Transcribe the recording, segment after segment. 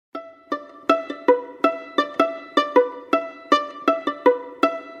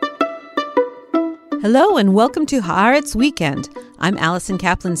Hello and welcome to Haaretz Weekend. I'm Allison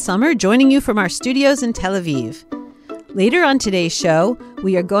Kaplan-Summer, joining you from our studios in Tel Aviv. Later on today's show,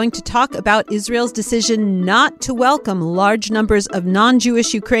 we are going to talk about Israel's decision not to welcome large numbers of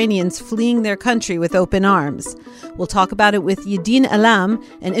non-Jewish Ukrainians fleeing their country with open arms. We'll talk about it with Yadin Elam,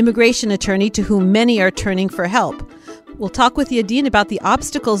 an immigration attorney to whom many are turning for help. We'll talk with Yadin about the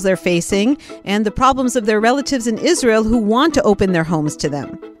obstacles they're facing and the problems of their relatives in Israel who want to open their homes to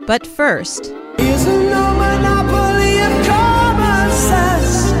them. But first, is no monopoly of common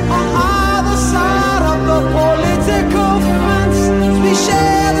sense on either side of the political fence. We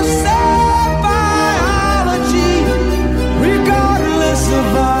share the same biology, regardless of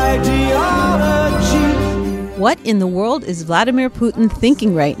ideology. What in the world is Vladimir Putin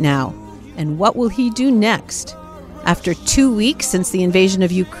thinking right now? And what will he do next? After 2 weeks since the invasion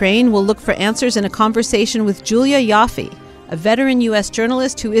of Ukraine, we'll look for answers in a conversation with Julia Yaffe, a veteran U.S.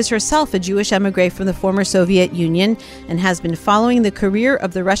 journalist who is herself a Jewish émigré from the former Soviet Union and has been following the career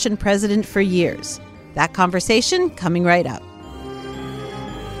of the Russian president for years. That conversation coming right up.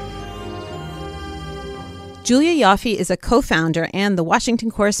 Julia Yaffe is a co-founder and the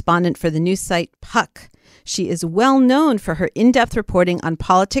Washington correspondent for the news site Puck. She is well known for her in-depth reporting on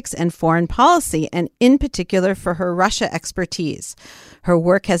politics and foreign policy, and in particular for her Russia expertise. Her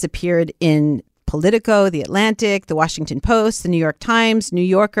work has appeared in Politico, The Atlantic, The Washington Post, The New York Times, New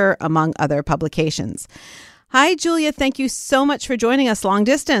Yorker, among other publications. Hi, Julia. Thank you so much for joining us long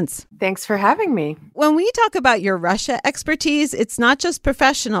distance. Thanks for having me. When we talk about your Russia expertise, it's not just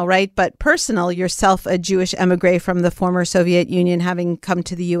professional, right, but personal. Yourself a Jewish émigré from the former Soviet Union, having come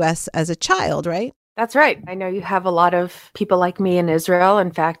to the U.S. as a child, right? That's right. I know you have a lot of people like me in Israel.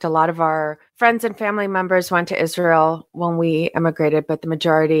 In fact, a lot of our friends and family members went to Israel when we emigrated, but the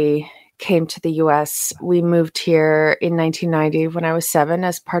majority came to the U.S. We moved here in 1990 when I was 7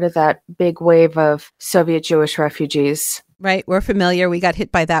 as part of that big wave of Soviet Jewish refugees. Right. We're familiar. We got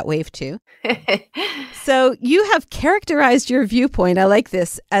hit by that wave too. So you have characterized your viewpoint, I like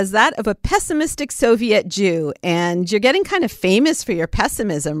this, as that of a pessimistic Soviet Jew. And you're getting kind of famous for your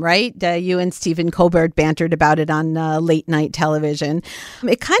pessimism, right? You and Stephen Colbert bantered about it on late night television.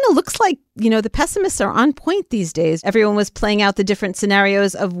 It kind of looks like, the pessimists are on point these days. Everyone was playing out the different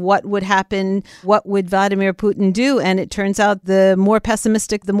scenarios of what would happen, what would Vladimir Putin do? And it turns out the more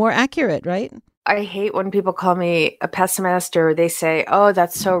pessimistic, the more accurate, right? I hate when people call me a pessimist or they say, oh,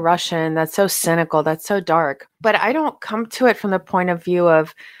 that's so Russian, that's so cynical, that's so dark. But I don't come to it from the point of view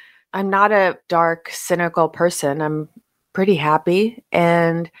of, I'm not a dark, cynical person. I'm pretty happy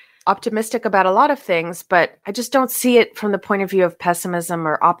and optimistic about a lot of things, but I just don't see it from the point of view of pessimism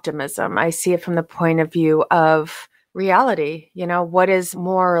or optimism. I see it from the point of view of reality, what is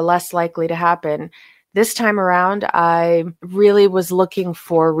more or less likely to happen. This time around, I really was looking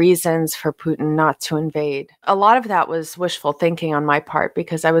for reasons for Putin not to invade. A lot of that was wishful thinking on my part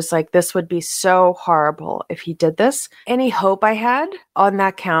because I was like, this would be so horrible if he did this. Any hope I had on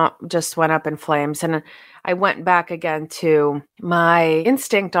that count just went up in flames. And I went back again to my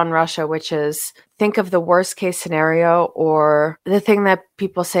instinct on Russia, which is think of the worst case scenario or the thing that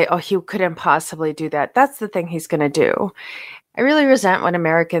people say, oh, he couldn't possibly do that. That's the thing he's going to do. I really resent when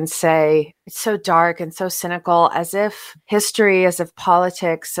Americans say it's so dark and so cynical, as if history, as if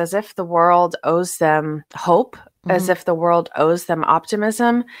politics, as if the world owes them hope, as if the world owes them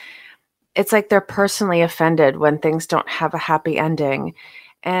optimism. It's like they're personally offended when things don't have a happy ending.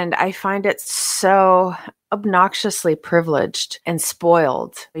 And I find it so obnoxiously privileged and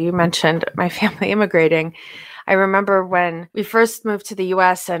spoiled. You mentioned my family immigrating. I remember when we first moved to the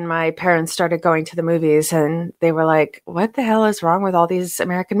U.S. and my parents started going to the movies and they were like, what the hell is wrong with all these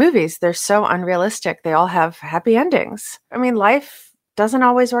American movies? They're so unrealistic. They all have happy endings. I mean, life doesn't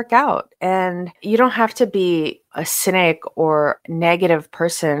always work out. And you don't have to be a cynic or negative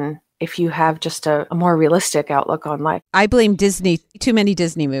person if you have just a more realistic outlook on life. I blame Disney, too many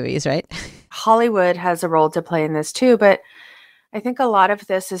Disney movies, right? Hollywood has a role to play in this too, but I think a lot of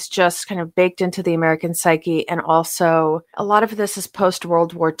this is just kind of baked into the American psyche. And also a lot of this is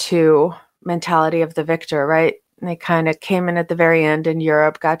post-World War II mentality of the victor, right? And they kind of came in at the very end in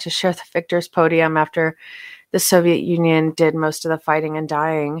Europe, got to share the victor's podium after the Soviet Union did most of the fighting and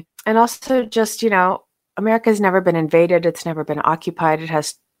dying. And also just, America's never been invaded. It's never been occupied. It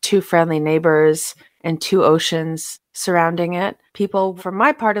has 2 friendly neighbors and 2 oceans surrounding it. People from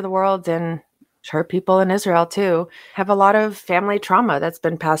my part of the world and sure people in Israel too have a lot of family trauma that's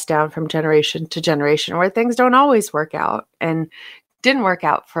been passed down from generation to generation where things don't always work out and didn't work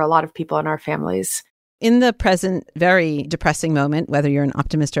out for a lot of people in our families. In the present, very depressing moment, whether you're an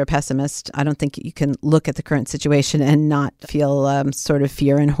optimist or a pessimist, I don't think you can look at the current situation and not feel sort of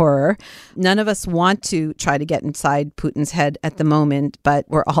fear and horror. None of us want to try to get inside Putin's head at the moment, but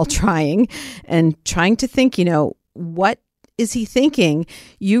we're all trying to think, what is he thinking?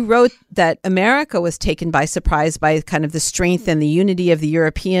 You wrote that America was taken by surprise by kind of the strength and the unity of the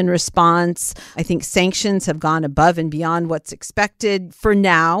European response. I think sanctions have gone above and beyond what's expected for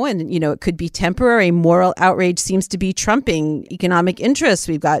now. And, it could be temporary. Moral outrage seems to be trumping economic interests.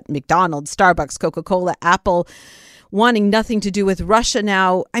 We've got McDonald's, Starbucks, Coca-Cola, Apple wanting nothing to do with Russia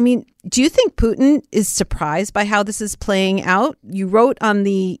now. I mean, do you think Putin is surprised by how this is playing out? You wrote on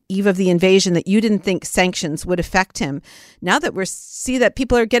the eve of the invasion that you didn't think sanctions would affect him. Now that we see that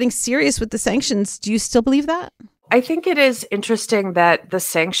people are getting serious with the sanctions, do you still believe that? I think it is interesting that the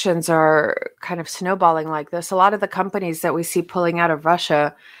sanctions are kind of snowballing like this. A lot of the companies that we see pulling out of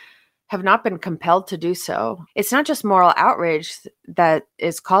Russia have not been compelled to do so. It's not just moral outrage that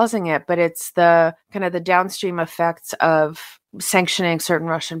is causing it, but it's the kind of the downstream effects of sanctioning certain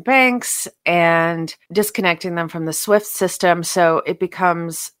Russian banks and disconnecting them from the SWIFT system. So it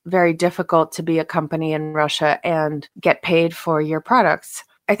becomes very difficult to be a company in Russia and get paid for your products.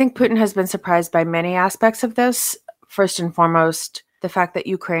 I think Putin has been surprised by many aspects of this. First and foremost, the fact that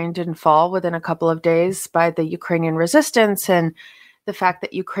Ukraine didn't fall within a couple of days by the Ukrainian resistance, and the fact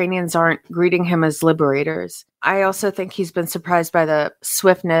that Ukrainians aren't greeting him as liberators. I also think he's been surprised by the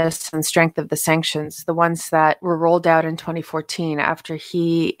swiftness and strength of the sanctions, the ones that were rolled out in 2014 after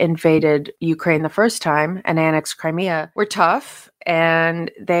he invaded Ukraine the first time and annexed Crimea, were tough.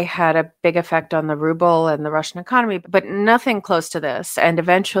 And they had a big effect on the ruble and the Russian economy, but nothing close to this. And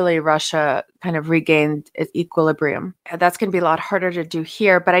eventually Russia kind of regained its equilibrium. That's going to be a lot harder to do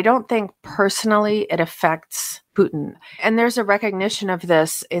here, but I don't think personally it affects Putin. And there's a recognition of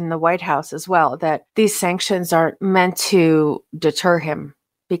this in the White House as well, that these sanctions aren't meant to deter him,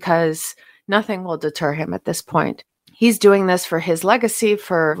 because nothing will deter him at this point. He's doing this for his legacy,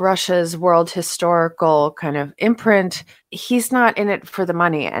 for Russia's world historical kind of imprint. He's not in it for the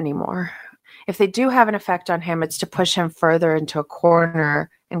money anymore. If they do have an effect on him, it's to push him further into a corner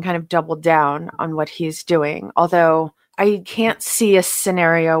and kind of double down on what he's doing. Although I can't see a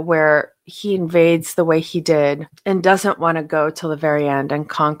scenario where he invades the way he did and doesn't want to go till the very end and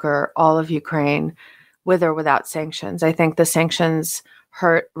conquer all of Ukraine with or without sanctions. I think the sanctions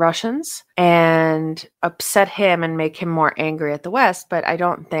hurt Russians and upset him and make him more angry at the West, but I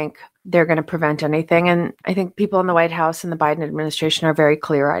don't think they're going to prevent anything. And I think people in the White House and the Biden administration are very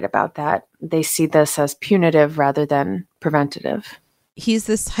clear-eyed about that. They see this as punitive rather than preventative. He's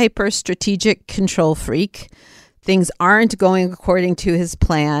this hyper-strategic control freak. Things aren't going according to his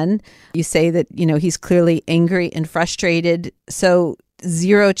plan. You say that, he's clearly angry and frustrated. So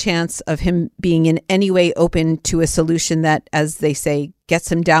zero chance of him being in any way open to a solution that, as they say,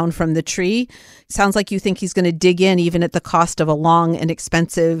 gets him down from the tree. Sounds like you think he's going to dig in even at the cost of a long and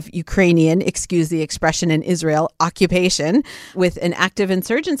expensive Ukrainian, excuse the expression in Israel, occupation, with an active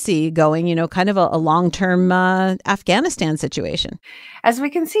insurgency going, kind of a long-term Afghanistan situation. As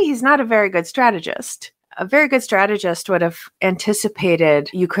we can see, he's not a very good strategist. A very good strategist would have anticipated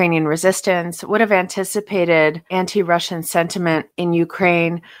Ukrainian resistance, would have anticipated anti-Russian sentiment in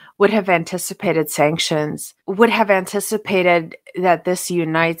Ukraine, would have anticipated sanctions, would have anticipated that this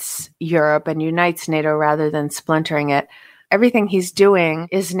unites Europe and unites NATO rather than splintering it. Everything he's doing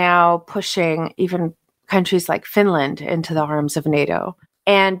is now pushing even countries like Finland into the arms of NATO.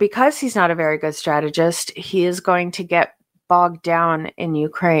 And because he's not a very good strategist, he is going to get bogged down in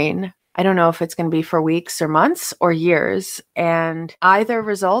Ukraine. I don't know if it's going to be for weeks or months or years. And either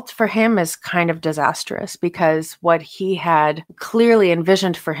result for him is kind of disastrous, because what he had clearly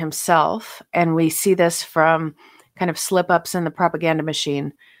envisioned for himself, and we see this from kind of slip-ups in the propaganda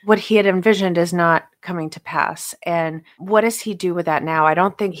machine, what he had envisioned is not coming to pass. And what does he do with that now? I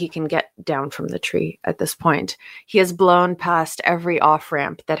don't think he can get down from the tree at this point. He has blown past every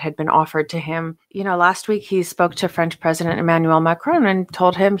off-ramp that had been offered to him. Last week he spoke to French President Emmanuel Macron and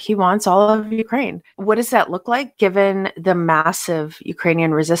told him he wants all of Ukraine. What does that look like given the massive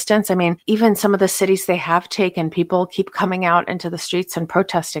Ukrainian resistance? I mean, even some of the cities they have taken, people keep coming out into the streets and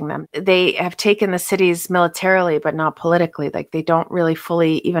protesting them. They have taken the cities militarily, but not politically. Like, they don't really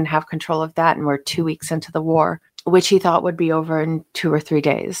fully even have control of that. And we're 2 weeks into the war, which he thought would be over in 2 or 3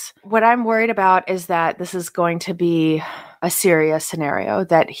 days. What I'm worried about is that this is going to be a serious scenario,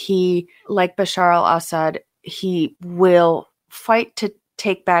 that he, like Bashar al-Assad, he will fight to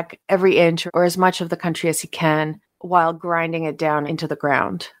take back every inch or as much of the country as he can while grinding it down into the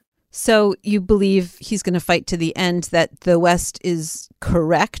ground. So you believe he's going to fight to the end, that the West is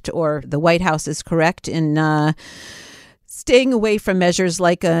correct, or the White House is correct in staying away from measures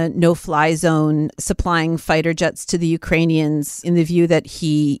like a no-fly zone, supplying fighter jets to the Ukrainians, in the view that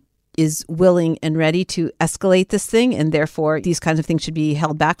he is willing and ready to escalate this thing, and therefore these kinds of things should be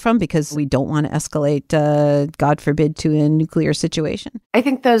held back from because we don't want to escalate, God forbid, to a nuclear situation? I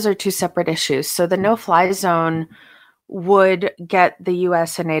think those are two separate issues. So the no-fly zone would get the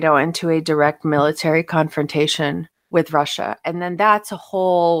US and NATO into a direct military confrontation with Russia. And then that's a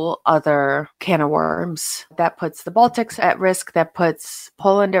whole other can of worms. That puts the Baltics at risk, that puts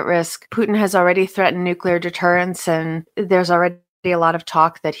Poland at risk. Putin has already threatened nuclear deterrence, and there's already a lot of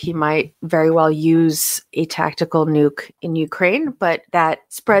talk that he might very well use a tactical nuke in Ukraine, but that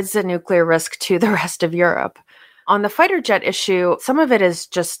spreads the nuclear risk to the rest of Europe. On the fighter jet issue, some of it is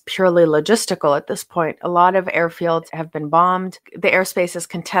just purely logistical at this point. A lot of airfields have been bombed. The airspace is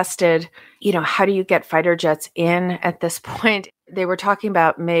contested. How do you get fighter jets in at this point? They were talking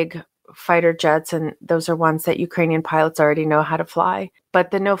about MiG fighter jets, and those are ones that Ukrainian pilots already know how to fly.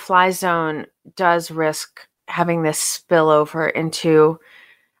 But the no-fly zone does risk having this spill over into,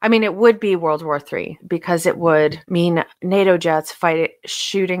 it would be World War III, because it would mean NATO jets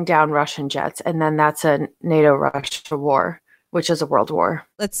shooting down Russian jets. And then that's a NATO-Russia war, which is a world war.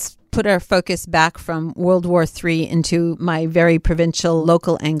 Let's put our focus back from World War III into my very provincial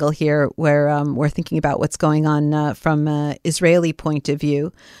local angle here, where we're thinking about what's going on from an Israeli point of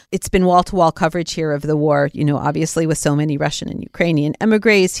view. It's been wall-to-wall coverage here of the war, obviously with so many Russian and Ukrainian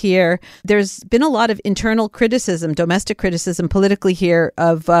emigres here. There's been a lot of internal criticism, domestic criticism politically here,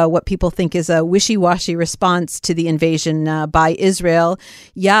 of what people think is a wishy-washy response to the invasion by Israel.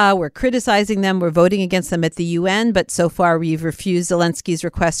 Yeah, we're criticizing them, we're voting against them at the UN, but so far we've refused Zelensky's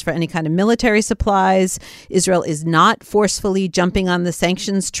request for any kind of military supplies. Israel is not forcefully jumping on the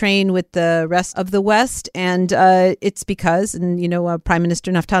sanctions train with the rest of the West. And it's because, and Prime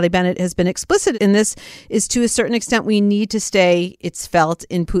Minister Naftali Bennett has been explicit in this, is to a certain extent we need to stay, it's felt,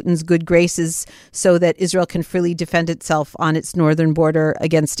 in Putin's good graces so that Israel can freely defend itself on its northern border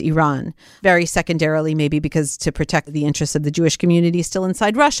against Iran. Very secondarily, maybe because to protect the interests of the Jewish community still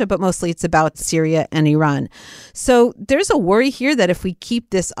inside Russia, but mostly it's about Syria and Iran. So there's a worry here that if we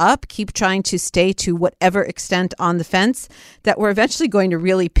keep this up, keep trying to stay to whatever extent on the fence, that we're eventually going to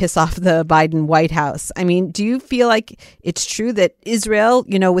really piss off the Biden White House. Do you feel like it's true that Israel,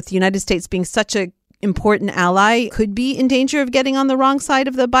 with the United States being such a important ally, could be in danger of getting on the wrong side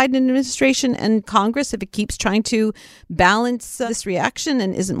of the Biden administration and Congress if it keeps trying to balance this reaction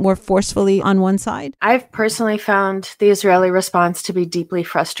and isn't more forcefully on one side? I've personally found the Israeli response to be deeply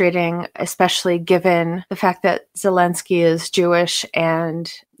frustrating, especially given the fact that Zelensky is Jewish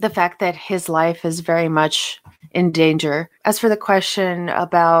and the fact that his life is very much in danger. As for the question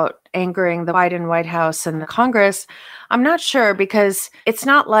about angering the Biden White House and the Congress, I'm not sure, because it's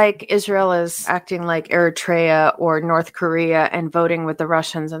not like Israel is acting like Eritrea or North Korea and voting with the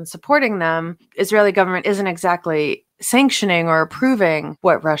Russians and supporting them. Israeli government isn't exactly sanctioning or approving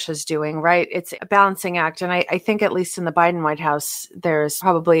what Russia's doing, right? It's a balancing act. And I think at least in the Biden White House, there's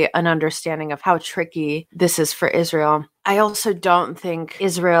probably an understanding of how tricky this is for Israel. I also don't think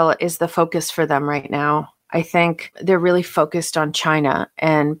Israel is the focus for them right now. I think they're really focused on China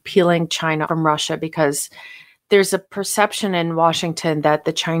and peeling China from Russia, because there's a perception in Washington that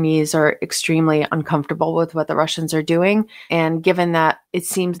the Chinese are extremely uncomfortable with what the Russians are doing. And given that it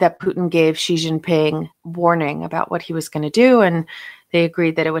seems that Putin gave Xi Jinping warning about what he was going to do, and they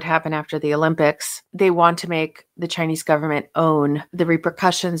agreed that it would happen after the Olympics, they want to make the Chinese government own the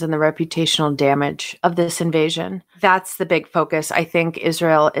repercussions and the reputational damage of this invasion. That's the big focus. I think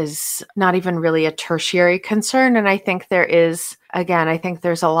Israel is not even really a tertiary concern. And I think there's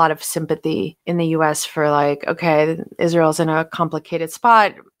a lot of sympathy in the US for okay, Israel's in a complicated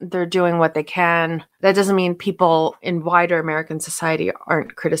spot. They're doing what they can. That doesn't mean people in wider American society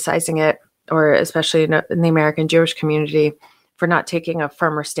aren't criticizing it, or especially in the American Jewish community, for not taking a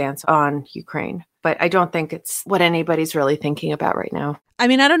firmer stance on Ukraine. But I don't think it's what anybody's really thinking about right now. I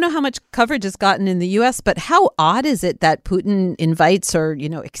don't know how much coverage has gotten in the U.S., but how odd is it that Putin invites or,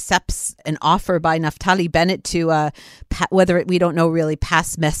 accepts an offer by Naftali Bennett to, we don't know really,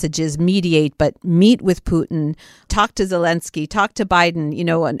 pass messages, mediate, but meet with Putin, talk to Zelensky, talk to Biden,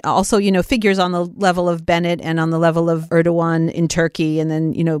 and also, figures on the level of Bennett and on the level of Erdogan in Turkey. And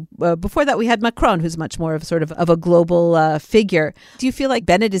then, before that, we had Macron, who's much more of a global figure. Do you feel like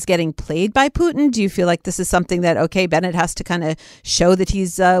Bennett is getting played by Putin? end? Do you feel like this is something that, okay, Bennett has to kind of show that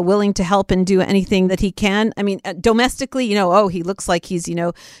he's willing to help and do anything that he can? I mean, domestically, he looks like he's,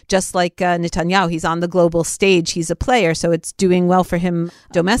 just like Netanyahu, he's on the global stage. He's a player, so it's doing well for him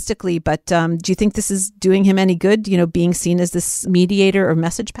domestically. But do you think this is doing him any good, being seen as this mediator or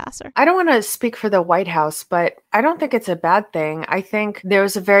message passer? I don't want to speak for the White House, but I don't think it's a bad thing. I think there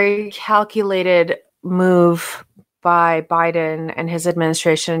was a very calculated move by Biden and his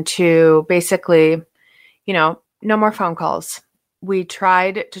administration to basically, no more phone calls. We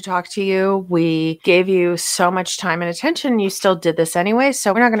tried to talk to you. We gave you so much time and attention. You still did this anyway,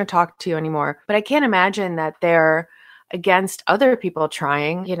 so we're not going to talk to you anymore. But I can't imagine that they're against other people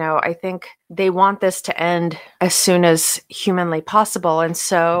trying. I think they want this to end as soon as humanly possible. And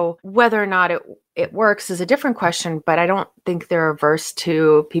so whether or not it works is a different question, but I don't think they're averse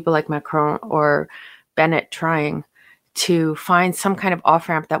to people like Macron or Bennett trying to find some kind of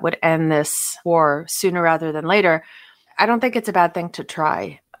off-ramp that would end this war sooner rather than later. I don't think it's a bad thing to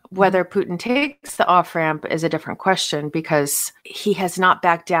try. Whether Putin takes the off-ramp is a different question, because he has not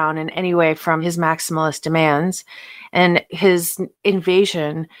backed down in any way from his maximalist demands. And his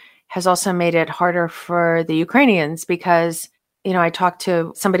invasion has also made it harder for the Ukrainians because, I talked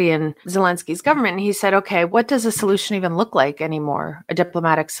to somebody in Zelensky's government and he said, okay, what does a solution even look like anymore? A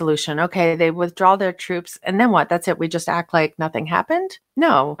diplomatic solution. Okay, they withdraw their troops and then what? That's it. We just act like nothing happened?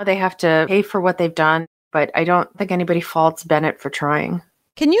 No, they have to pay for what they've done. But I don't think anybody faults Bennett for trying.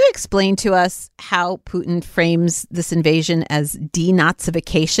 Can you explain to us how Putin frames this invasion as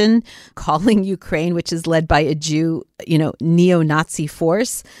denazification, calling Ukraine, which is led by a Jew, neo-Nazi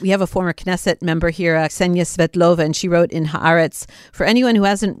force? We have a former Knesset member here, Ksenia Svetlova, and she wrote in Haaretz, for anyone who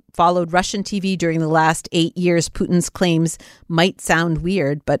hasn't followed Russian TV during the last 8 years, Putin's claims might sound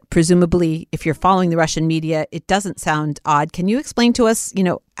weird, but presumably if you're following the Russian media, it doesn't sound odd. Can you explain to us,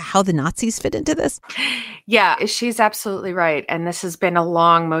 how the Nazis fit into this? Yeah, she's absolutely right. And this has been a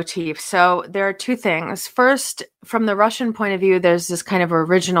long motif. So there are two things. First, from the Russian point of view, there's this kind of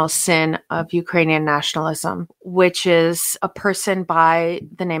original sin of Ukrainian nationalism, which is a person by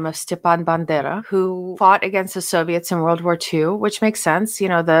the name of Stepan Bandera, who fought against the Soviets in World War II, which makes sense.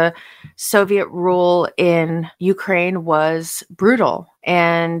 The Soviet rule in Ukraine was brutal.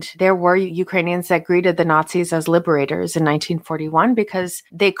 And there were Ukrainians that greeted the Nazis as liberators in 1941 because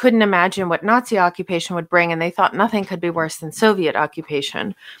they couldn't imagine what Nazi occupation would bring. And they thought nothing could be worse than Soviet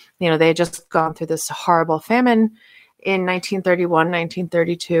occupation. They had just gone through this horrible famine in 1931,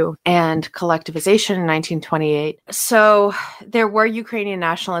 1932, and collectivization in 1928. So there were Ukrainian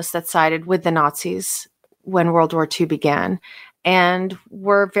nationalists that sided with the Nazis when World War II began and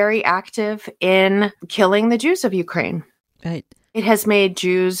were very active in killing the Jews of Ukraine. Right. It has made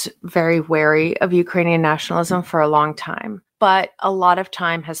Jews very wary of Ukrainian nationalism for a long time, but a lot of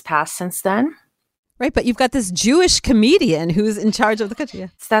time has passed since then. Right, but you've got this Jewish comedian who's in charge of the country. Yeah.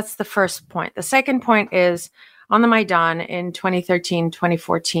 So that's the first point. The second point is on the Maidan in 2013,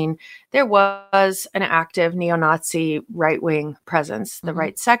 2014, there was an active neo-Nazi right-wing presence, the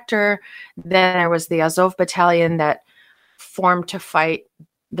right sector. Then there was the Azov battalion that formed to fight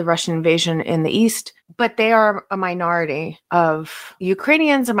the Russian invasion in the east. But they are a minority of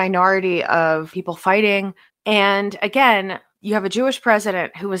Ukrainians, a minority of people fighting. And again, you have a Jewish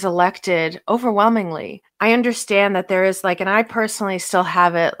president who was elected overwhelmingly. I understand that there is and I personally still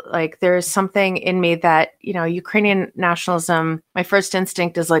have it, there is something in me that, Ukrainian nationalism, my first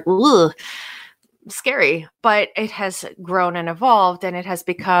instinct is ugh, scary, but it has grown and evolved and it has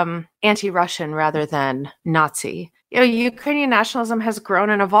become anti-Russian rather than Nazi. Ukrainian nationalism has grown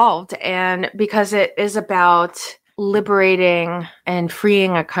and evolved, and because it is about liberating and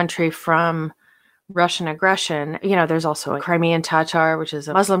freeing a country from Russian aggression. There's also a Crimean Tatar, which is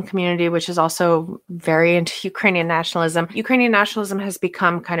a Muslim community, which is also very into Ukrainian nationalism. Ukrainian nationalism has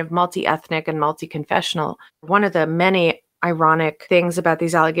become kind of multi-ethnic and multi-confessional. One of the many ironic things about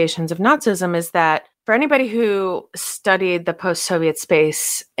these allegations of Nazism is that for anybody who studied the post-Soviet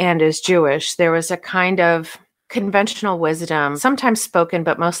space and is Jewish, there was a kind of conventional wisdom, sometimes spoken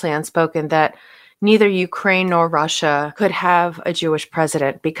but mostly unspoken, that neither Ukraine nor Russia could have a Jewish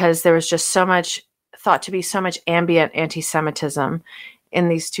president because there was just thought to be so much ambient anti-Semitism in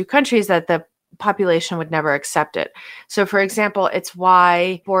these two countries that the population would never accept it. So, for example, it's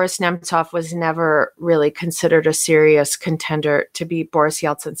why Boris Nemtsov was never really considered a serious contender to be Boris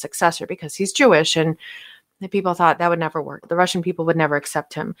Yeltsin's successor because he's Jewish, and the people thought that would never work. The Russian people would never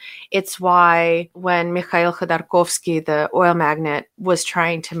accept him. It's why when Mikhail Khodorkovsky, the oil magnate, was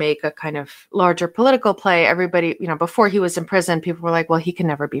trying to make a kind of larger political play, everybody, before he was in prison, people were like, well, he can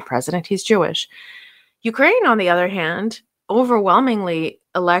never be president. He's Jewish. Ukraine, on the other hand, overwhelmingly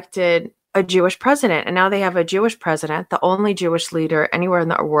elected a Jewish president. And now they have a Jewish president, the only Jewish leader anywhere in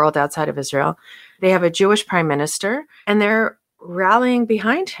the world outside of Israel. They have a Jewish prime minister, and they're rallying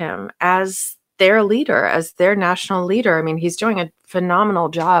behind him as their leader, as their national leader. I mean, he's doing a phenomenal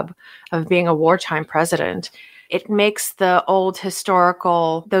job of being a wartime president. It makes the old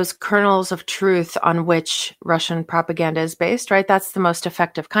historical, those kernels of truth on which Russian propaganda is based, right? That's the most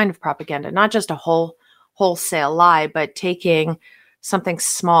effective kind of propaganda, not just a wholesale lie, but taking something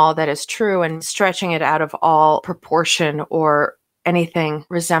small that is true and stretching it out of all proportion or anything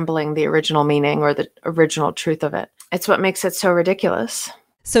resembling the original meaning or the original truth of it. It's what makes it so ridiculous.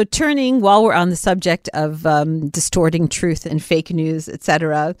 So turning, while we're on the subject of distorting truth and fake news,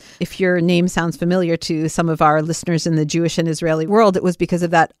 etc., if your name sounds familiar to some of our listeners in the Jewish and Israeli world, it was because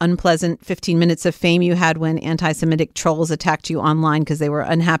of that unpleasant 15 minutes of fame you had when anti-Semitic trolls attacked you online because they were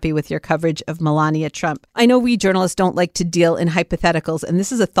unhappy with your coverage of Melania Trump. I know we journalists don't like to deal in hypotheticals, and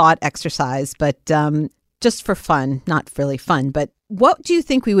this is a thought exercise, but just for fun, not really fun, but what do you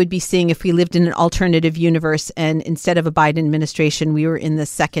think we would be seeing if we lived in an alternative universe and instead of a Biden administration, we were in the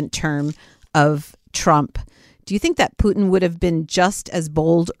second term of Trump? Do you think that Putin would have been just as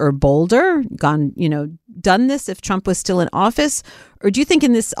bold or bolder, done this if Trump was still in office? Or do you think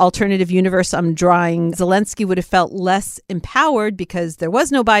in this alternative universe I'm drawing, Zelensky would have felt less empowered because there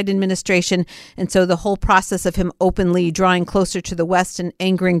was no Biden administration, and so the whole process of him openly drawing closer to the West and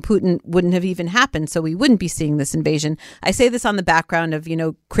angering Putin wouldn't have even happened, so we wouldn't be seeing this invasion? I say this on the background of,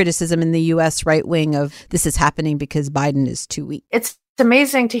 criticism in the U.S. right wing of this is happening because Biden is too weak. It's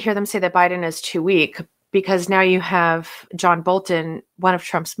amazing to hear them say that Biden is too weak, because now you have John Bolton, one of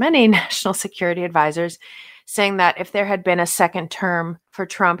Trump's many national security advisors, saying that if there had been a second term for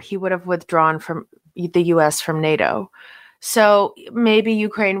Trump, he would have withdrawn from the U.S. from NATO. So maybe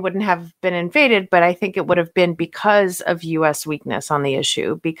Ukraine wouldn't have been invaded, but I think it would have been because of U.S. weakness on the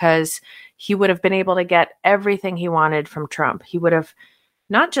issue, because he would have been able to get everything he wanted from Trump. He would have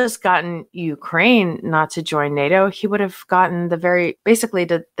not just gotten Ukraine not to join NATO, he would have gotten basically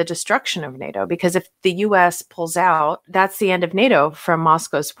the destruction of NATO. Because if the US pulls out, that's the end of NATO from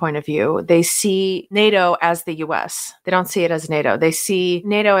Moscow's point of view. They see NATO as the US. They don't see it as NATO. They see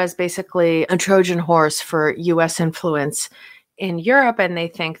NATO as basically a Trojan horse for US influence in Europe. And they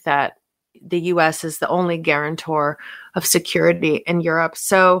think that the US is the only guarantor of security in Europe.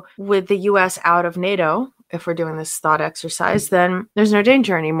 So with the US out of NATO, if we're doing this thought exercise, then there's no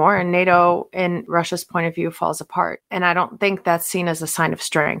danger anymore. And NATO, in Russia's point of view, falls apart. And I don't think that's seen as a sign of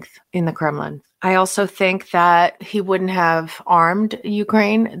strength in the Kremlin. I also think that he wouldn't have armed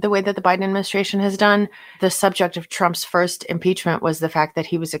Ukraine the way that the Biden administration has done. The subject of Trump's first impeachment was the fact that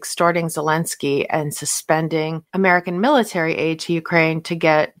he was extorting Zelensky and suspending American military aid to Ukraine to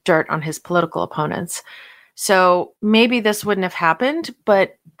get dirt on his political opponents. So maybe this wouldn't have happened,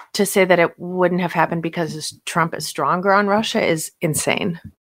 but to say that it wouldn't have happened because Trump is stronger on Russia is insane.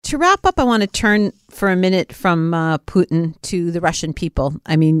 To wrap up, I want to turn for a minute from Putin to the Russian people.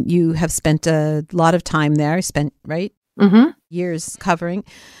 I mean, you have spent a lot of time there, right? Mm-hmm. Years covering.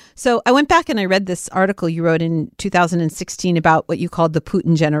 So I went back and I read this article you wrote in 2016 about what you called the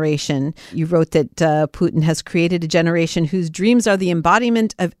Putin generation. You wrote that Putin has created a generation whose dreams are the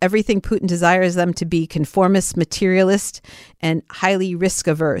embodiment of everything Putin desires them to be: conformist, materialist, and highly risk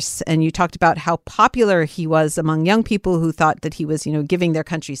averse. And you talked about how popular he was among young people who thought that he was, giving their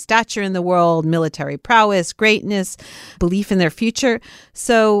country stature in the world, military prowess, greatness, belief in their future.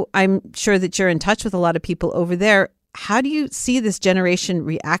 So I'm sure that you're in touch with a lot of people over there. How do you see this generation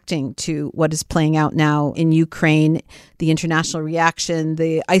reacting to what is playing out now in Ukraine, the international reaction,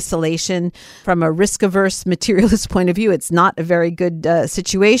 the isolation? From a risk-averse materialist point of view, it's not a very good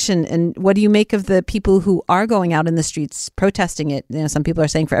situation. And what do you make of the people who are going out in the streets protesting it? Some people are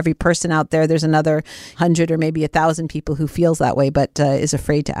saying for every person out there, there's another 100 or maybe 1,000 people who feels that way, but is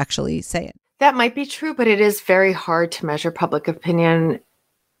afraid to actually say it. That might be true, but it is very hard to measure public opinion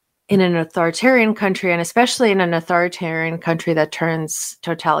in an authoritarian country, and especially in an authoritarian country that turns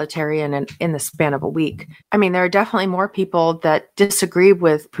totalitarian in the span of a week. I mean, there are definitely more people that disagree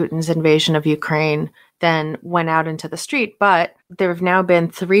with Putin's invasion of Ukraine than went out into the street. But there have now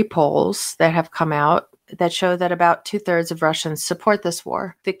been 3 polls that have come out that show that about 2/3 of Russians support this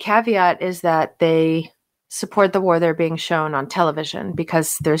war. The caveat is that they support the war they're being shown on television,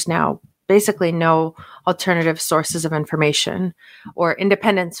 because there's now basically no alternative sources of information or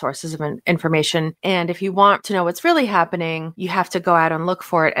independent sources of information. And if you want to know what's really happening, you have to go out and look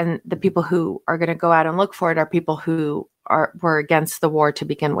for it. And the people who are going to go out and look for it are people who were against the war to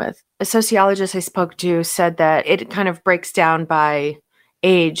begin with. A sociologist I spoke to said that it kind of breaks down by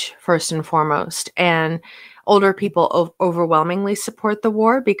age first and foremost. And older people overwhelmingly support the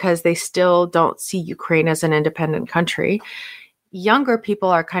war because they still don't see Ukraine as an independent country. Younger people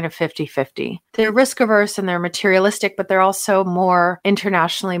are kind of 50-50. They're risk averse and they're materialistic, but they're also more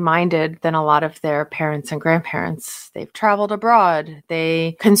internationally minded than a lot of their parents and grandparents. They've traveled abroad.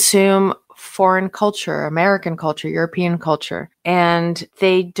 They consume foreign culture, American culture, European culture, and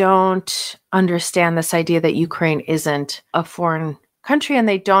they don't understand this idea that Ukraine isn't a foreign country, and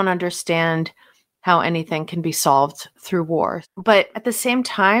they don't understand how anything can be solved through war. But at the same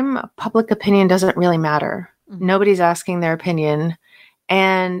time, public opinion doesn't really matter. Nobody's asking their opinion.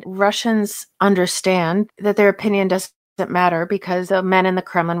 And Russians understand that their opinion doesn't matter because the men in the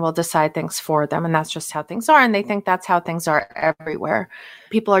Kremlin will decide things for them. And that's just how things are. And they think that's how things are everywhere.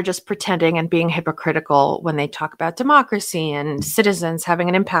 People are just pretending and being hypocritical when they talk about democracy and citizens having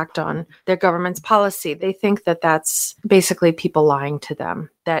an impact on their government's policy. They think that that's basically people lying to them,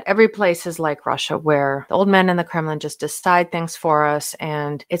 that every place is like Russia, where the old men in the Kremlin just decide things for us.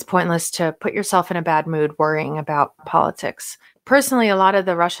 And it's pointless to put yourself in a bad mood worrying about politics. Personally, a lot of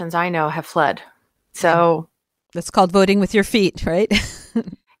the Russians I know have fled. So that's called voting with your feet, right?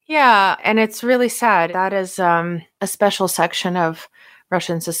 Yeah, and it's really sad. That is a special section of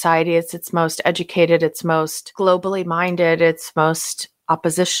Russian society. It's its most educated, it's most globally minded, it's most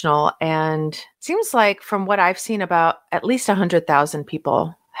oppositional. And it seems like from what I've seen, about at least 100,000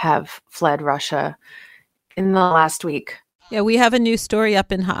 people have fled Russia in the last week. Yeah, we have a new story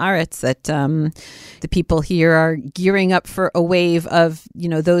up in Haaretz that the people here are gearing up for a wave of,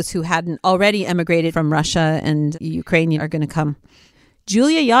 those who hadn't already emigrated from Russia and Ukraine are going to come.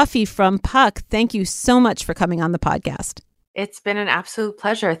 Julia Yaffe from Puck, thank you so much for coming on the podcast. It's been an absolute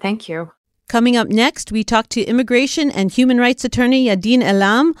pleasure. Thank you. Coming up next, we talk to immigration and human rights attorney Yadin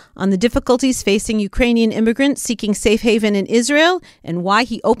Elam on the difficulties facing Ukrainian immigrants seeking safe haven in Israel and why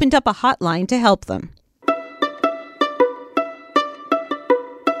he opened up a hotline to help them.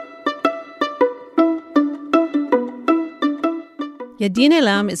 Yadin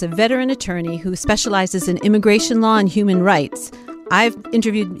Elam is a veteran attorney who specializes in immigration law and human rights. I've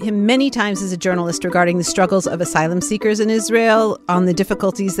interviewed him many times as a journalist regarding the struggles of asylum seekers in Israel, on the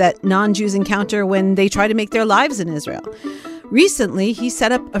difficulties that non-Jews encounter when they try to make their lives in Israel. Recently, he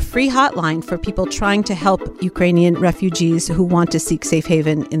set up a free hotline for people trying to help Ukrainian refugees who want to seek safe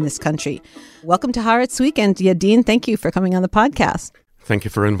haven in this country. Welcome to Haaretz Weekend, Yadin. Thank you for coming on the podcast. Thank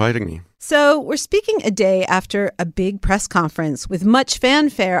you for inviting me. So we're speaking a day after a big press conference. With much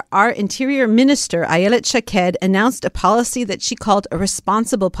fanfare, our Interior Minister, Ayelet Shaked, announced a policy that she called a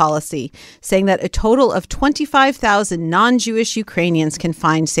responsible policy, saying that a total of 25,000 non-Jewish Ukrainians can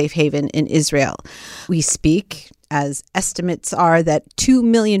find safe haven in Israel. We speak, as estimates are, that 2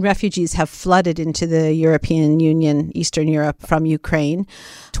 million refugees have flooded into the European Union, Eastern Europe, from Ukraine.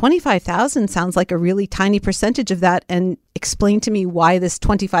 25,000 sounds like a really tiny percentage of that. And explain to me why this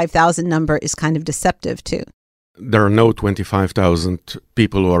 25,000 number is kind of deceptive, too. There are no 25,000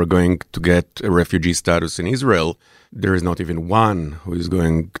 people who are going to get a refugee status in Israel. There is not even one who is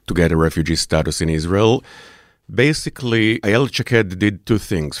going to get a refugee status in Israel. Basically, Ayelet Shaked did two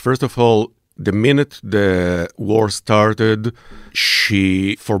things. First of all, the minute the war started,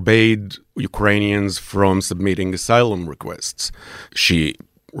 she forbade Ukrainians from submitting asylum requests. She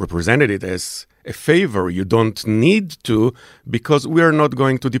represented it as a favor. You don't need to, because we are not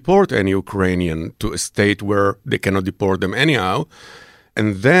going to deport any Ukrainian to a state where they cannot deport them anyhow.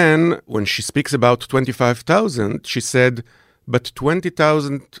 And then when she speaks about 25,000, she said, but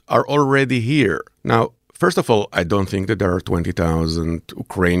 20,000 are already here. Now, first of all, I don't think that there are 20,000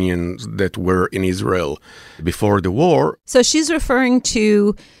 Ukrainians that were in Israel before the war. So she's referring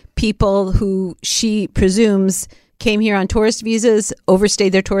to people who she presumes came here on tourist visas,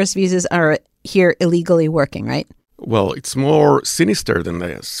 overstayed their tourist visas, are here illegally working, right? Well, it's more sinister than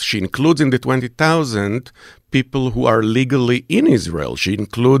this. She includes in the 20,000 people who are legally in Israel. She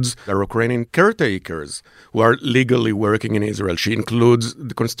includes the Ukrainian caretakers who are legally working in Israel. She includes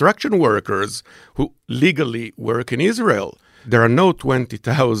the construction workers who legally work in Israel. There are no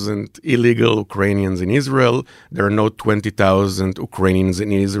 20,000 illegal Ukrainians in Israel. There are no 20,000 Ukrainians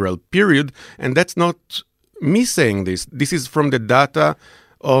in Israel, period. And that's not me saying this. This is from the data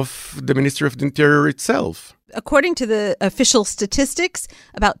of the Ministry of the Interior itself. According to the official statistics,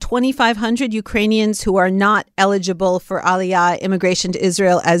 about 2,500 Ukrainians who are not eligible for Aliyah, immigration to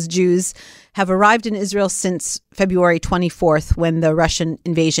Israel as Jews, have arrived in Israel since February 24th, when the Russian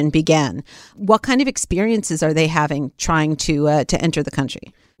invasion began. What kind of experiences are they having trying to enter the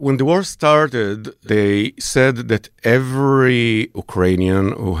country? When the war started, they said that every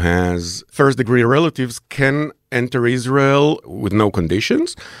Ukrainian who has first-degree relatives can enter Israel with no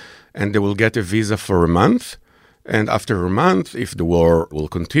conditions, and they will get a visa for a month. And after a month, if the war will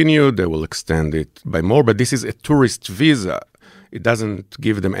continue, they will extend it by more. But this is a tourist visa. It doesn't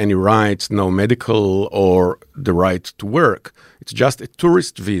give them any rights, no medical or the right to work. It's just a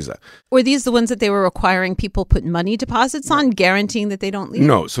tourist visa. Were these the ones that they were requiring people put money deposits on, guaranteeing that they don't leave?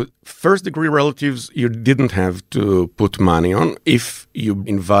 No. So first-degree relatives, you didn't have to put money on. If you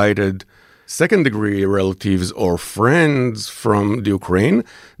invited second-degree relatives or friends from the Ukraine,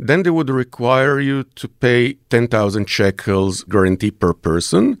 then they would require you to pay 10,000 shekels guarantee per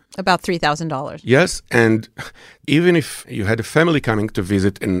person. About $3,000. Yes, and even if you had a family coming to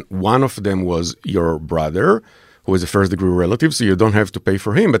visit and one of them was your brother, who is a first-degree relative, so you don't have to pay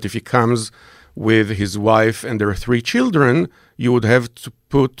for him, but if he comes with his wife and their 3 children, you would have to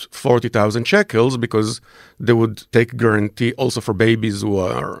put 40,000 shekels because they would take guarantee also for babies who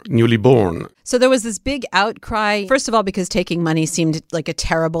are newly born. So there was this big outcry, first of all, because taking money seemed like a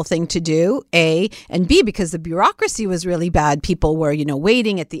terrible thing to do, A, and B, because the bureaucracy was really bad. People were,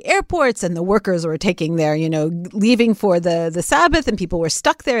 waiting at the airports and the workers were taking their, leaving for the Sabbath and people were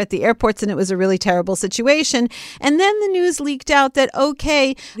stuck there at the airports and it was a really terrible situation. And then the news leaked out that,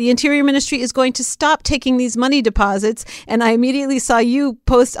 okay, the Interior Ministry is going to stop taking these money deposits. And I immediately saw you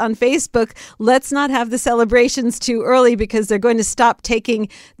post on Facebook, let's not have the celebrations too early because they're going to stop taking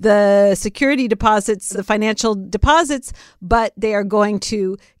the security deposits, the financial deposits, but they are going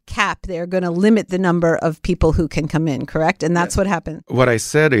to they are going to limit the number of people who can come in, correct? And that's what happened. What I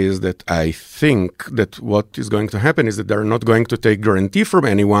said is that I think that what is going to happen is that they're not going to take guarantee from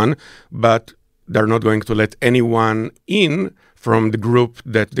anyone, but they're not going to let anyone in from the group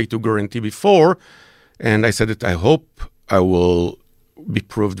that they took guarantee before. And I said that I hope I will be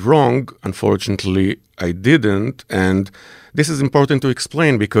proved wrong. Unfortunately, I didn't. And this is important to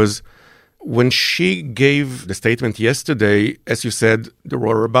explain because when she gave the statement yesterday, as you said, there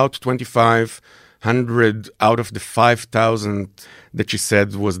were about 2,500 out of the 5,000 that she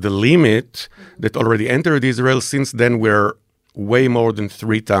said was the limit that already entered Israel. Since then, we're way more than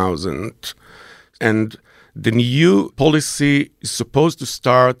 3,000. And the new policy is supposed to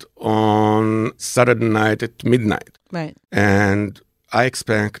start on Saturday night at midnight. Right. And I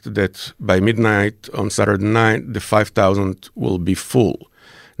expect that by midnight on Saturday night, the 5,000 will be full.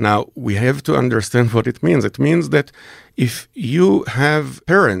 Now, we have to understand what it means. It means that if you have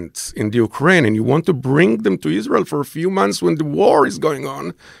parents in the Ukraine and you want to bring them to Israel for a few months when the war is going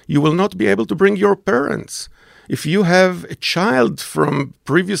on, you will not be able to bring your parents. If you have a child from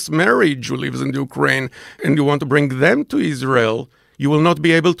previous marriage who lives in the Ukraine and you want to bring them to Israel, you will not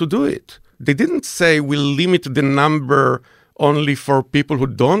be able to do it. They didn't say we'll limit the number only for people who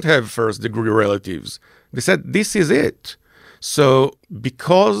don't have first-degree relatives. They said this is it. So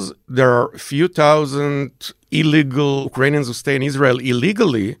because there are a few thousand illegal Ukrainians who stay in Israel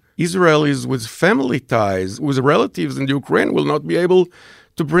illegally, Israelis with family ties, with relatives in the Ukraine will not be able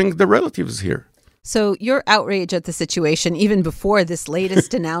to bring the relatives here. So your outrage at the situation, even before this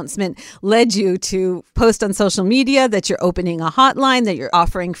latest announcement, led you to post on social media that you're opening a hotline, that you're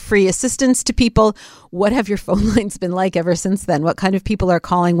offering free assistance to people. What have your phone lines been like ever since then? What kind of people are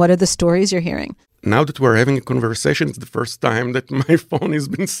calling? What are the stories you're hearing? Now that we're having a conversation, it's the first time that my phone has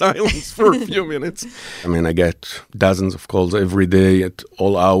been silenced for a few minutes. I get dozens of calls every day at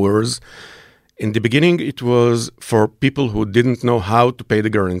all hours. In the beginning, it was for people who didn't know how to pay the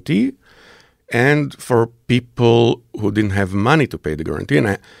guarantee and for people who didn't have money to pay the guarantee.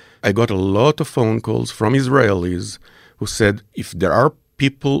 And I got a lot of phone calls from Israelis who said, if there are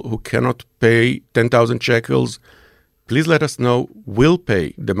people who cannot pay 10,000 shekels, please let us know. We'll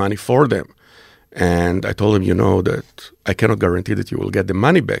pay the money for them. And I told them, that I cannot guarantee that you will get the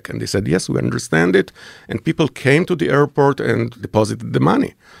money back. And they said, yes, we understand it. And people came to the airport and deposited the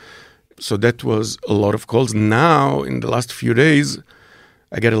money. So that was a lot of calls. Now, in the last few days,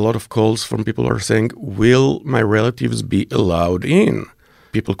 I get a lot of calls from people who are saying, will my relatives be allowed in?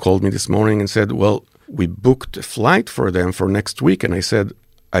 People called me this morning and said, well, we booked a flight for them for next week. And I said,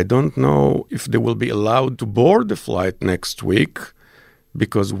 I don't know if they will be allowed to board the flight next week,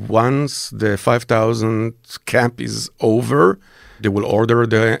 because once the 5,000 cap is over, they will order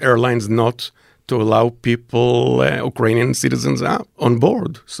the airlines not to allow people, Ukrainian citizens, on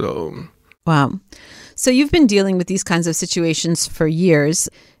board. Wow. So you've been dealing with these kinds of situations for years,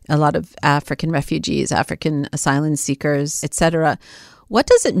 a lot of African refugees, African asylum seekers, etc. What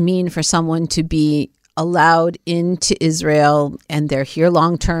does it mean for someone to be allowed into Israel and they're here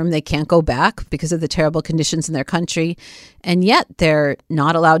long term. They can't go back because of the terrible conditions in their country. And yet they're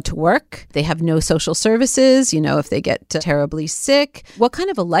not allowed to work. They have no social services, if they get terribly sick. What kind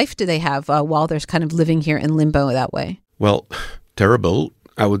of a life do they have while they're kind of living here in limbo that way? Well, terrible.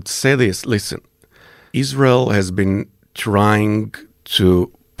 I would say this. Listen, Israel has been trying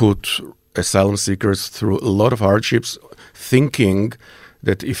to put asylum seekers through a lot of hardships, thinking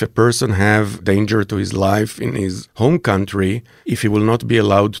that if a person have danger to his life in his home country, if he will not be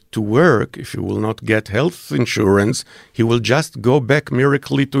allowed to work, if he will not get health insurance, he will just go back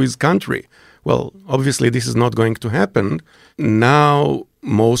miraculously to his country. Well, obviously this is not going to happen. Now,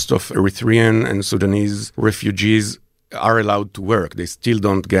 most of Eritrean and Sudanese refugees are allowed to work. They still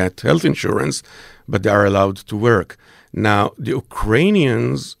don't get health insurance, but they are allowed to work. Now, the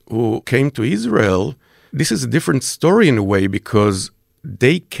Ukrainians who came to Israel, this is a different story in a way because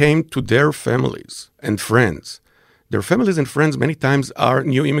they came to their families and friends. Their families and friends many times are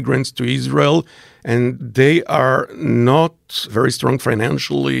new immigrants to Israel, and they are not very strong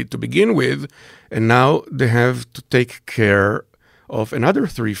financially to begin with, and now they have to take care of another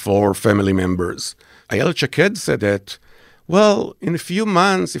 3-4 family members. Ayelet Shaked said that, well, in a few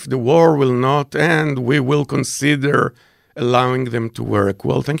months, if the war will not end, we will consider allowing them to work.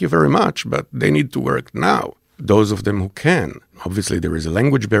 Well, thank you very much, but they need to work now. Those of them who can. Obviously, there is a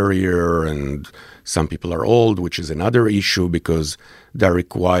language barrier, and some people are old, which is another issue because they're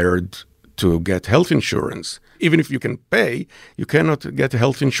required to get health insurance. Even if you can pay, you cannot get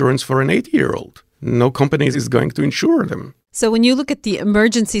health insurance for an 80-year-old. No company is going to insure them. So when you look at the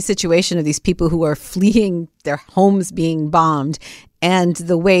emergency situation of these people who are fleeing their homes being bombed and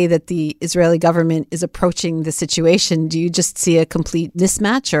the way that the Israeli government is approaching the situation, do you just see a complete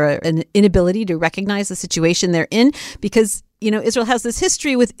mismatch or an inability to recognize the situation they're in? Because, Israel has this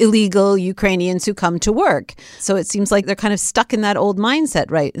history with illegal Ukrainians who come to work. So it seems like they're kind of stuck in that old mindset,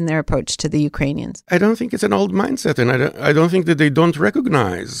 right, in their approach to the Ukrainians. I don't think it's an old mindset, and I don't think that they don't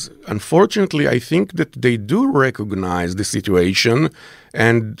recognize. Unfortunately, I think that they do recognize the situation,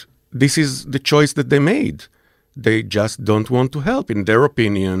 and this is the choice that they made. They just don't want to help. In their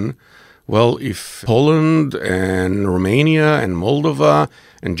opinion, well, if Poland and Romania and Moldova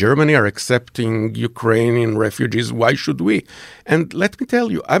and Germany are accepting Ukrainian refugees, why should we? And let me tell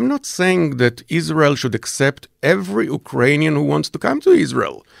you, I'm not saying that Israel should accept every Ukrainian who wants to come to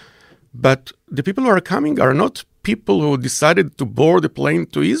Israel. But the people who are coming are not people who decided to board a plane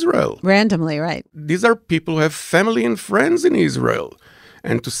to Israel. Randomly, right. These are people who have family and friends in Israel.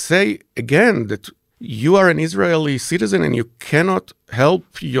 And to say, again, that you are an Israeli citizen and you cannot help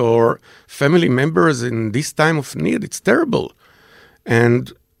your family members in this time of need, it's terrible.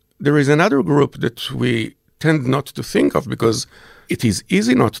 And there is another group that we tend not to think of because it is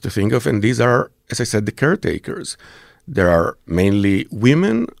easy not to think of, and these are, as I said, the caretakers. There are mainly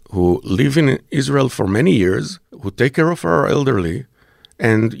women who live in Israel for many years, who take care of our elderly,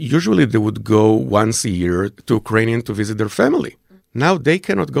 and usually they would go once a year to Ukraine to visit their family. Now they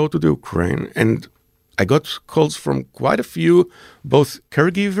cannot go to the Ukraine, and I got calls from quite a few, both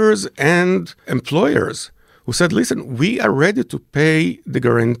caregivers and employers, who said, listen, we are ready to pay the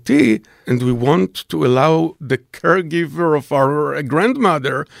guarantee and we want to allow the caregiver of our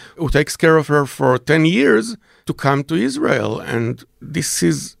grandmother, who takes care of her for 10 years, to come to Israel. And this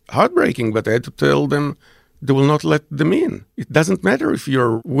is heartbreaking, but I had to tell them they will not let them in. It doesn't matter if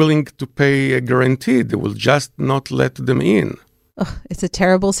you're willing to pay a guarantee, they will just not let them in. Oh, it's a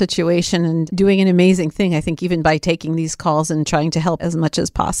terrible situation and doing an amazing thing, I think, even by taking these calls and trying to help as much as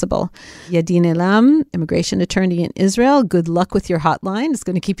possible. Yadin Elam, immigration attorney in Israel, good luck with your hotline. It's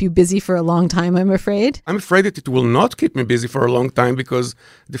going to keep you busy for a long time, I'm afraid. I'm afraid that it will not keep me busy for a long time because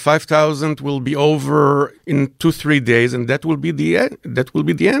the 5,000 will be over in 2-3 days, and that will be the end. That will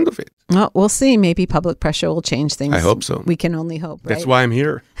be the end of it. Well, we'll see. Maybe public pressure will change things. I hope so. We can only hope, right? That's why I'm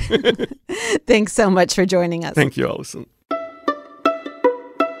here. Thanks so much for joining us. Thank you, Allison.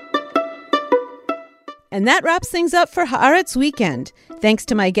 And that wraps things up for Haaretz Weekend. Thanks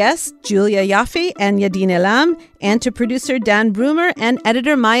to my guests, Julia Yaffe and Yadin Elam, and to producer Dan Brumer and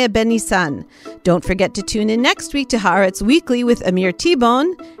editor Maya Ben-Nissan. Don't forget to tune in next week to Haaretz Weekly with Amir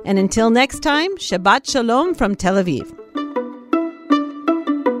T-Bone. And until next time, Shabbat Shalom from Tel Aviv.